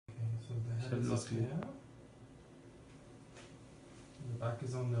is up here. The back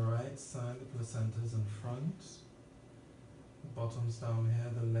is on the right side, the placenta is in front. The bottom's down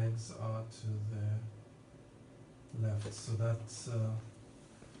here, the legs are to the left. So that's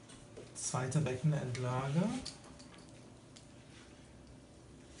zweite Beckenendlage.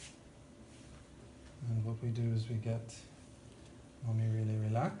 And what we do is we get mommy really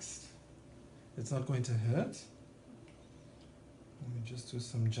relaxed. It's not going to hurt. And we just do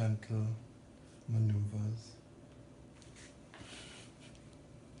some gentle maneuvers.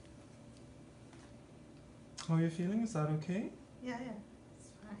 How are you feeling? Is that okay? Yeah, it's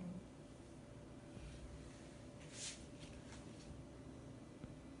fine.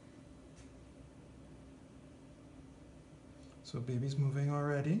 So baby's moving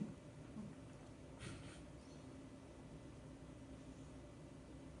already.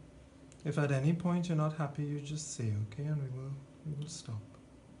 If at any point you're not happy, you just say, okay, and we will stop.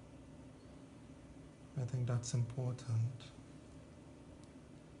 I think that's important.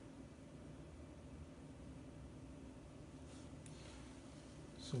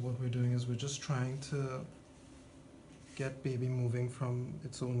 So what we're doing is we're just trying to get baby moving from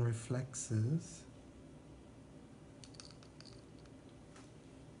its own reflexes.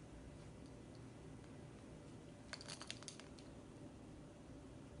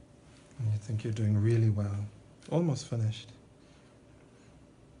 And I think you're doing really well. Almost finished.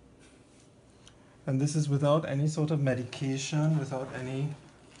 And this is without any sort of medication, without anything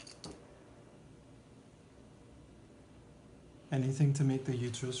to make the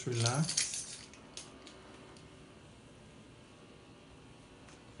uterus relaxed.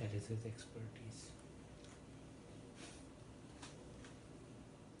 That is his expertise.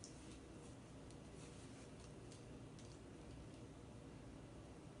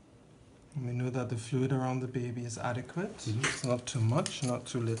 And we know that the fluid around the baby is adequate. Mm-hmm. It's not too much, not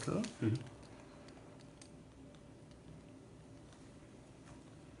too little. Mm-hmm.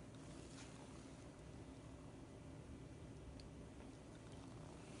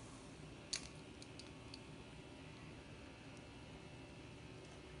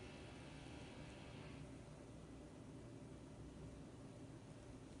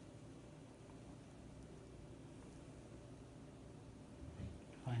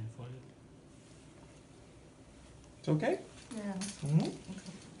 Fine for you. It's okay? Yeah. Mm-hmm. Okay.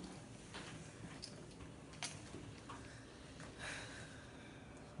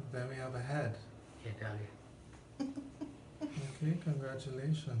 There we have a head. Okay,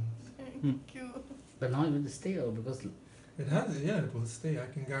 congratulations. Thank you. But now it will stay or because It has, yeah, it will stay. I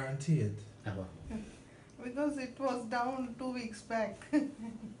can guarantee it. Because it was down 2 weeks back. So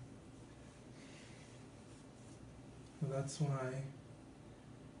that's why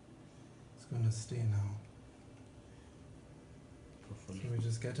it's going to stay now. So we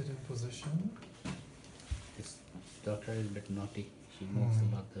just get it in position. this daughter is a bit naughty. She moves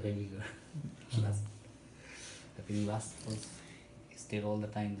about the heavier. I think last was he stayed all the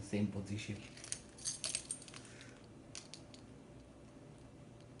time in the same position.